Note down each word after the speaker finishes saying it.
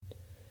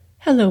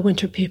Hello,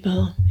 winter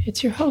people.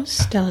 It's your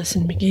host,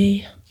 Dalila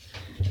McGee,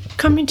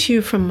 coming to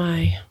you from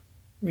my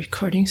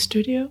recording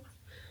studio,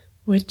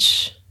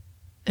 which,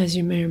 as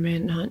you may or may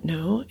not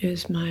know,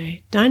 is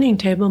my dining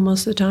table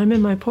most of the time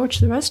and my porch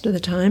the rest of the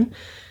time,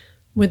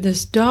 with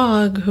this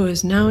dog who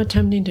is now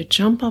attempting to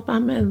jump up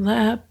on my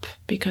lap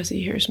because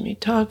he hears me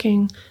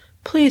talking.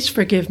 Please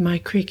forgive my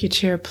creaky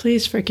chair.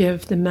 Please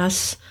forgive the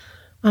mess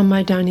on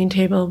my dining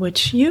table,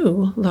 which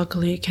you,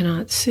 luckily,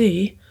 cannot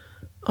see.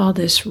 All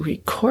this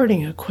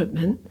recording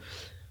equipment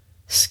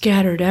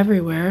scattered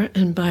everywhere,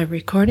 and by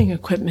recording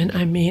equipment,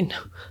 I mean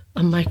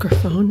a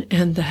microphone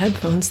and the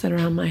headphones that are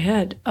on my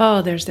head.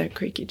 Oh, there's that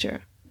creaky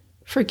chair.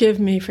 Forgive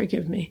me,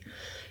 forgive me.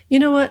 You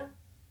know what?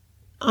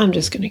 I'm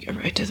just going to get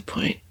right to the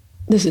point.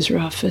 This is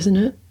rough, isn't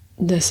it?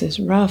 This is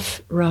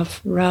rough, rough,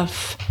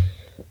 rough.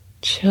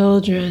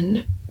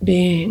 Children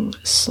being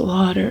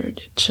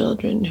slaughtered,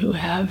 children who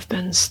have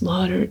been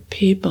slaughtered,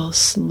 people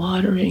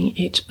slaughtering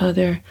each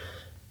other.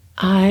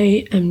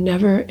 I am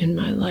never in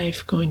my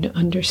life going to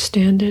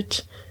understand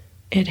it.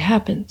 It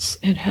happens.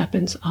 It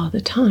happens all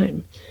the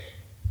time.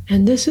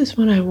 And this is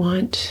when I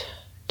want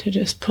to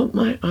just put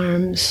my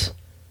arms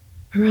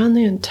around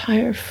the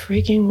entire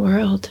freaking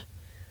world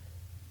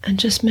and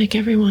just make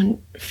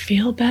everyone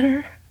feel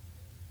better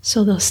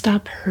so they'll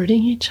stop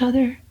hurting each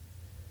other.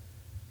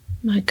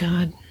 My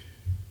God.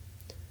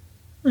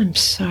 I'm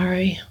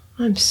sorry.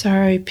 I'm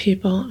sorry,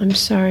 people. I'm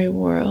sorry,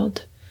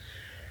 world.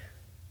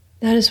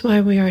 That is why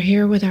we are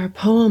here with our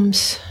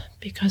poems,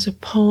 because a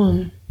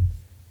poem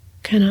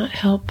cannot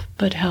help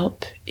but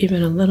help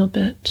even a little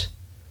bit.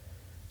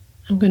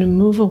 I'm going to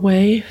move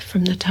away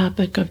from the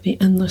topic of the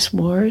endless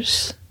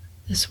wars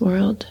this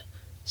world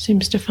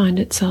seems to find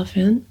itself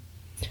in,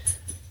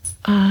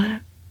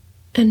 and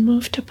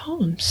move to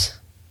poems.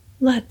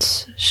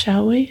 Let's,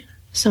 shall we?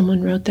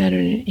 Someone wrote that in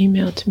an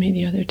email to me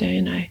the other day,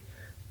 and I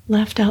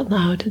laughed out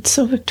loud. It's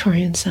so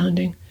Victorian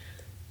sounding.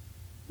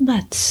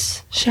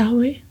 Let's, shall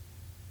we?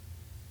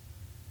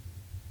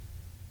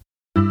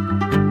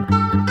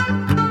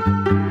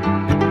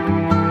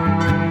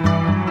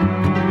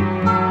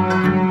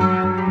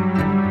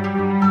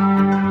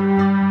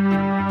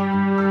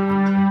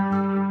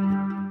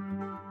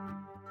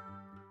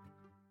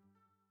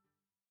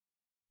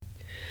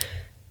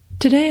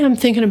 Today I'm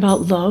thinking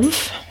about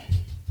love,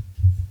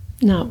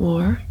 not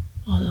war,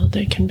 although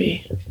they can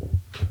be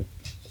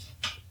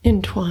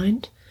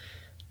entwined.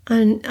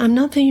 And I'm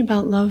not thinking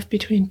about love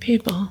between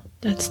people.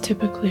 That's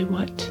typically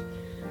what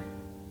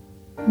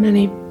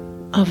many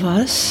of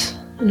us,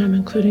 and I'm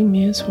including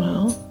me as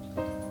well,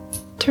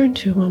 turn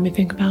to when we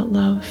think about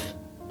love.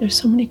 There's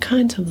so many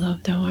kinds of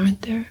love, though,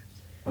 aren't there?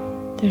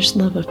 There's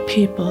love of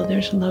people,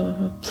 there's love of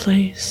a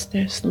place,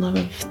 there's love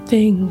of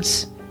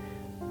things.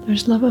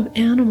 There's love of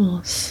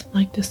animals,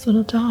 like this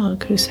little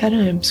dog whose head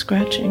I am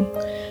scratching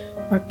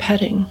or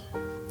petting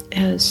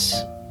as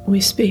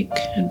we speak.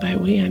 And by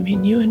we, I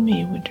mean you and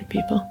me, winter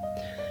people.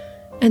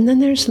 And then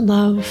there's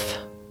love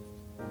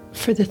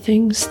for the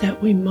things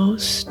that we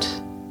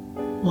most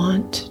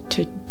want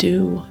to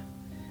do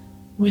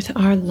with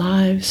our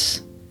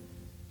lives.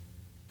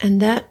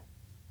 And that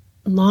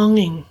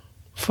longing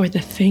for the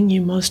thing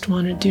you most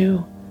want to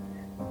do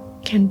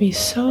can be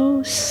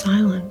so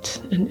silent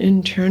and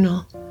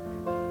internal.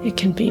 It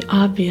can be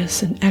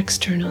obvious and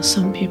external.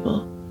 Some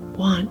people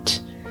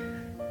want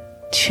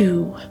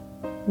to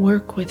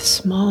work with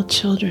small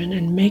children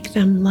and make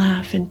them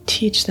laugh and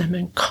teach them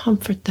and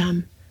comfort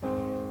them.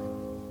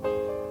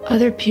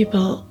 Other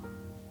people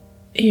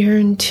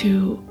yearn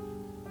to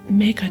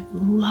make a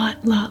lot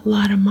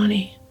of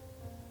money.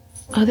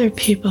 Other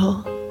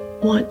people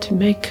want to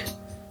make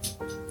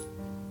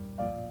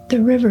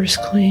the rivers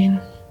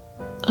clean.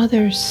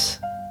 Others,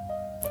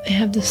 they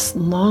have this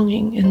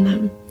longing in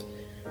them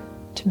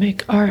to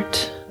make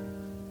art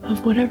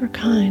of whatever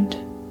kind.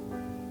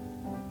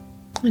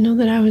 I know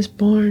that I was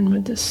born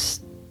with this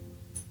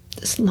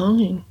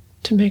longing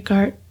to make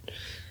art.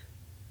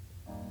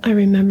 I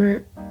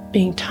remember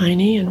being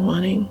tiny and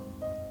wanting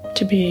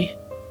to be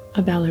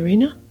a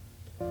ballerina.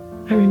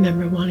 I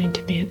remember wanting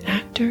to be an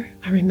actor.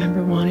 I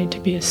remember wanting to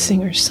be a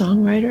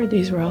singer-songwriter.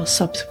 These were all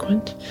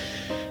subsequent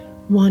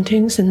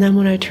wantings. And then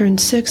when I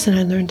turned 6 and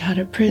I learned how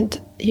to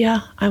print,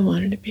 yeah, I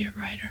wanted to be a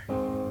writer.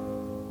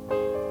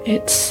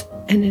 It's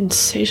an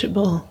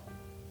insatiable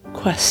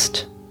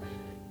quest,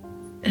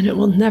 and it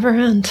will never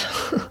end.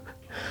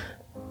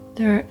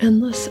 There are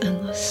endless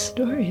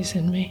stories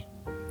in me.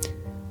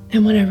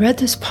 And when I read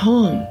this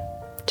poem,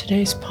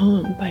 today's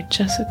poem by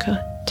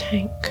Jessica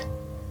Tanck,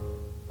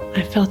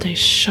 I felt a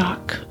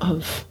shock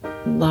of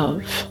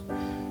love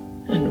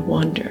and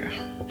wonder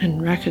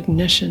and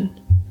recognition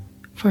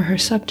for her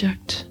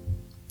subject.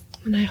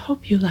 And I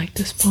hope you like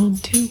this poem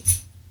too.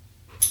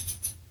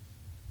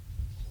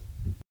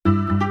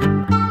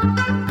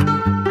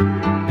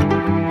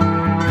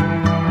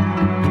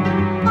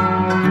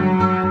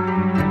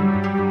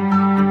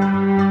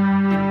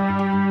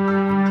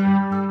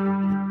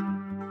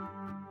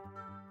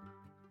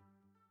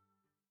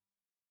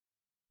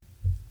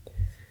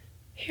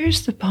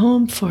 Here's the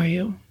poem for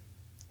you.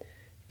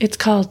 It's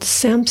called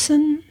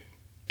Samson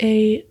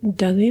et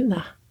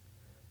Dalila.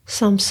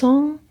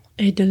 Samson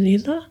et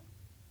Dalila.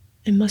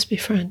 It must be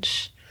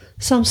French.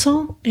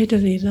 Samson et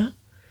Dalila.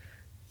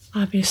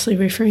 Obviously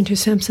referring to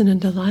Samson and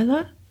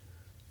Dalila.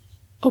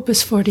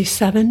 Opus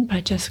 47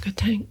 by Jessica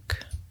Tanck.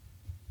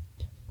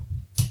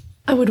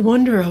 I would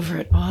wonder over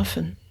it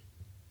often.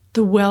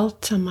 The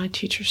welt on my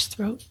teacher's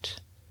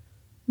throat.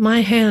 My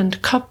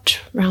hand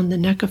cupped round the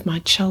neck of my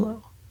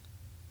cello.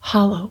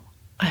 Hollow,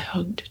 I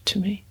hugged to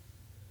me.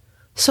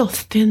 So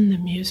thin the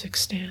music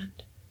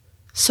stand.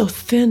 So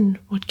thin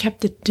what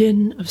kept the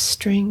din of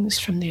strings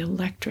from the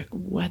electric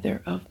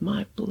weather of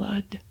my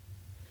blood.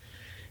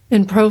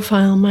 In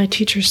profile, my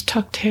teacher's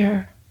tucked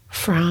hair,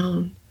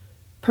 frown,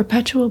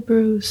 perpetual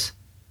bruise,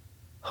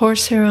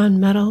 horsehair on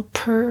metal,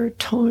 purr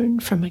torn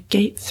from a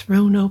gate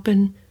thrown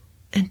open,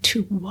 and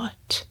to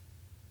what?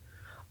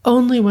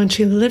 Only when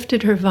she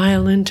lifted her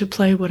violin to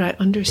play would I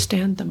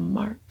understand the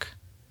mark.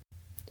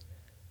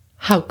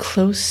 How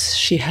close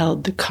she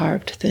held the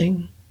carved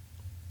thing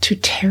to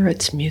tear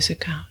its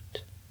music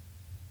out.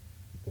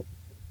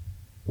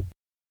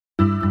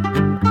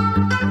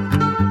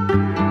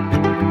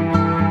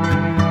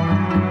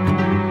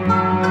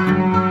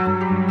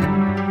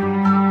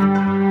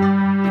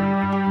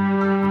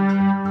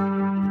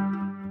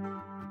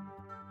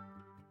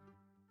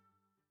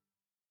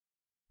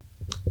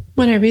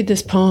 When I read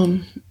this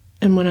poem,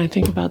 and when I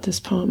think about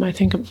this poem, I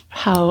think of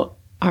how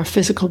our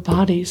physical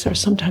bodies are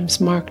sometimes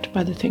marked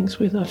by the things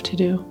we love to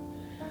do.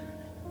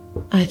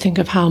 I think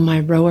of how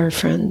my rower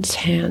friend's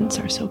hands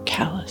are so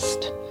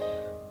calloused.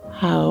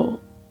 How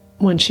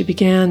when she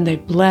began, they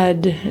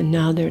bled, and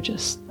now they're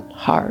just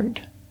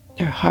hard.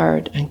 They're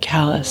hard and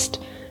calloused,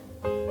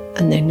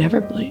 and they never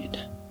bleed.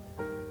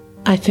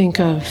 I think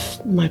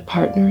of my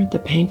partner, the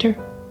painter,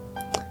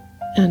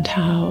 and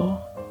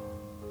how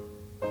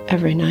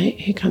every night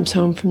he comes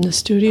home from the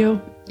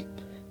studio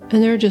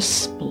and there are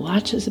just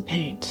splotches of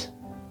paint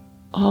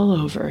all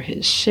over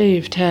his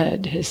shaved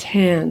head, his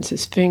hands,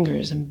 his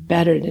fingers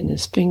embedded in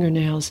his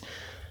fingernails,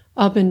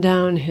 up and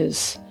down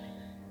his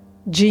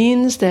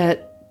jeans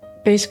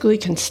that basically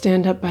can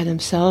stand up by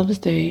themselves.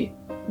 They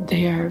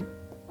are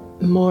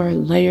more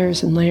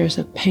layers and layers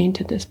of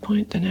paint at this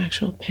point than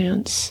actual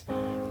pants.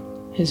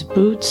 His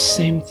boots,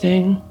 same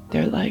thing.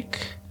 They're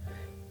like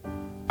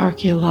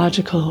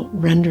archaeological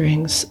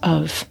renderings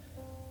of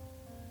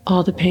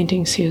all the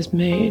paintings he has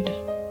made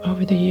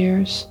over the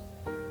years.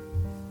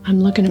 I'm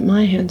looking at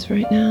my hands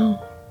right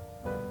now.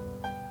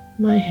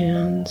 My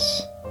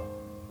hands.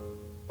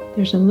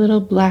 There's a little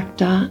black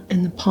dot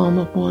in the palm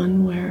of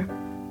one where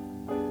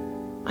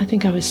I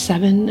think I was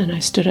 7 and I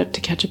stood up to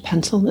catch a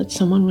pencil that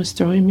someone was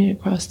throwing me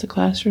across the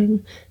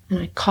classroom, and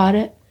I caught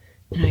it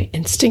and I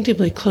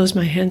instinctively closed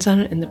my hands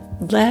on it, and the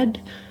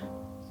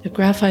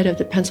graphite of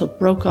the pencil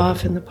broke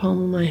off in the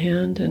palm of my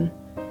hand, and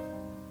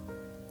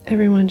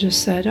everyone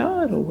just said,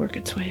 oh, it'll work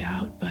its way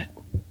out, but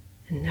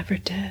it never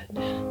did.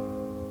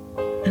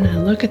 And I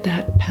look at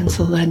that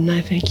pencil lead and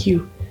I think,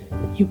 you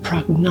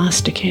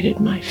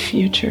prognosticated my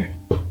future.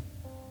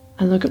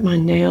 I look at my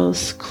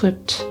nails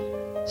clipped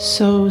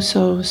so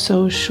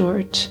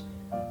short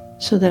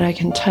so that I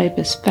can type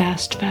as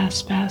fast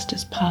as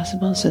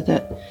possible so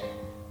that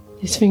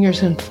these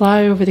fingers can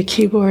fly over the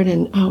keyboard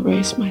and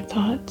outrace my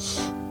thoughts.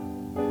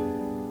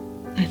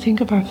 I think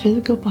of our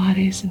physical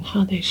bodies and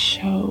how they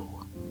show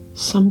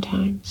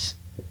sometimes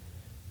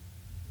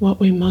what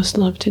we most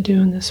love to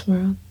do in this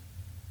world.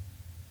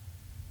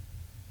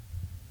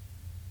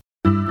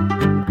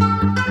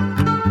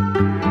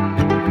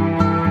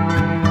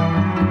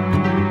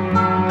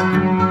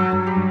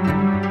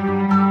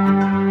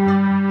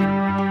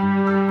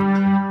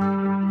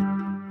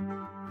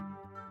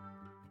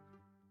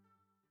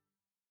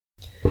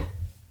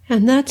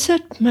 And that's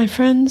it, my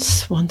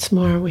friends. Once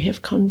more, we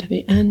have come to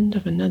the end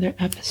of another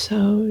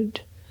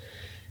episode.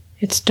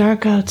 It's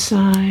dark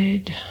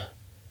outside.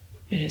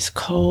 It is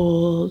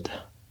cold.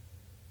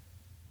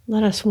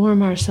 Let us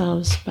warm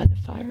ourselves by the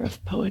fire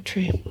of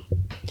poetry.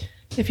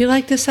 If you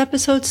like this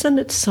episode, send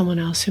it to someone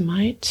else who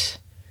might.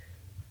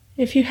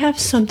 If you have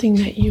something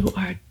that you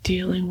are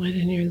dealing with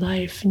in your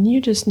life and you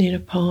just need a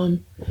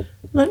poem,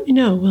 let me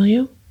know, will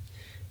you?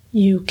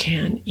 You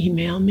can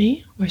email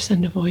me or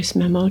send a voice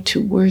memo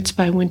to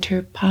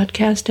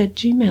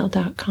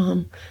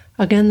wordsbywinterpodcast@gmail.com.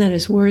 Again, that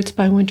is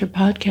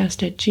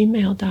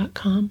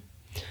wordsbywinterpodcast@gmail.com.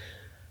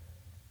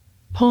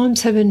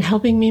 Poems have been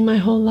helping me my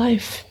whole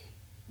life.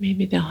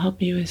 Maybe they'll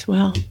help you as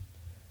well.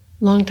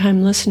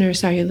 Longtime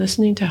listeners, are you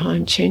listening to how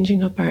I'm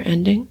changing up our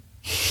ending?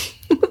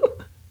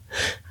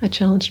 I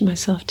challenged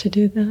myself to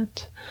do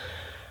that.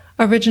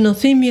 Original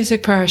theme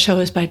music for our show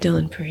is by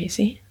Dylan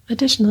Parisi.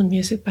 Additional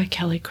music by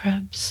Kelly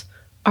Krebs.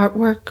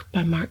 Artwork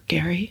by Mark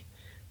Gary.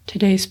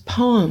 Today's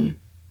poem,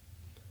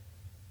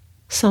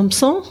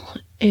 Samson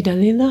et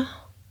Dalila,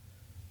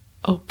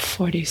 Op.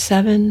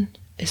 47,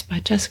 is by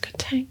Jessica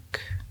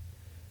Tanck.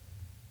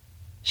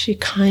 She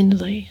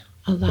kindly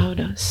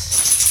allowed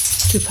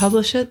us to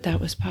publish it.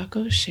 That was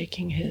Paco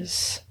shaking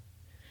his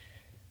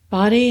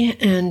body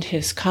and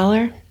his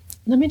collar.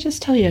 let me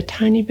just tell you a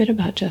tiny bit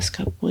about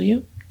Jessica, will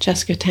you?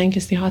 Jessica Tanck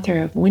is the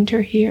author of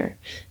Winter Here.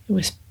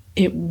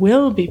 It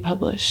will be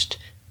published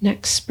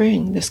next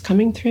spring, this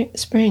coming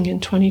spring in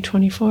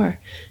 2024,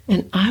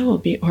 and I will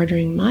be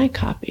ordering my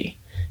copy,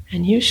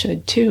 and you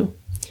should too.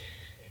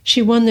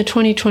 She won the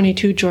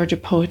 2022 Georgia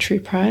Poetry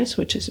Prize,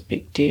 which is a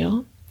big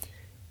deal,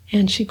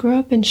 and she grew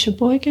up in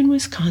Sheboygan,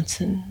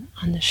 Wisconsin,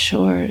 on the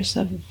shores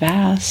of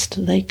vast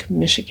Lake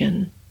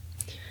Michigan.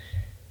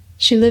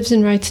 She lives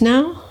and writes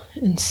now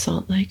in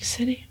Salt Lake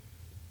City.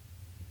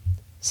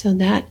 So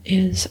that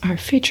is our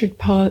featured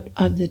poet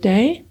of the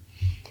day.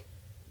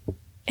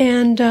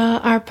 And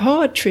our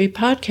poetry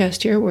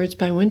podcast here, Words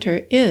by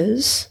Winter,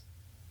 is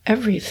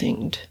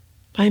Everythinged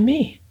by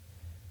me.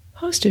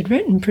 Hosted,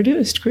 written,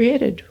 produced,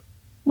 created,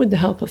 with the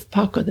help of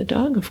Paco the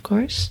dog, of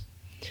course.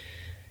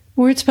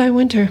 Words by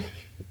Winter,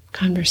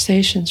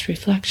 conversations,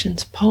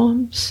 reflections,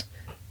 poems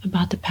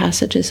about the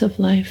passages of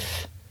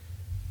life.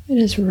 It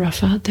is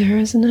rough out there,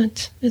 isn't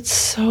it? It's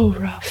so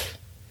rough.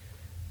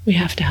 We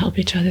have to help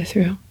each other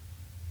through.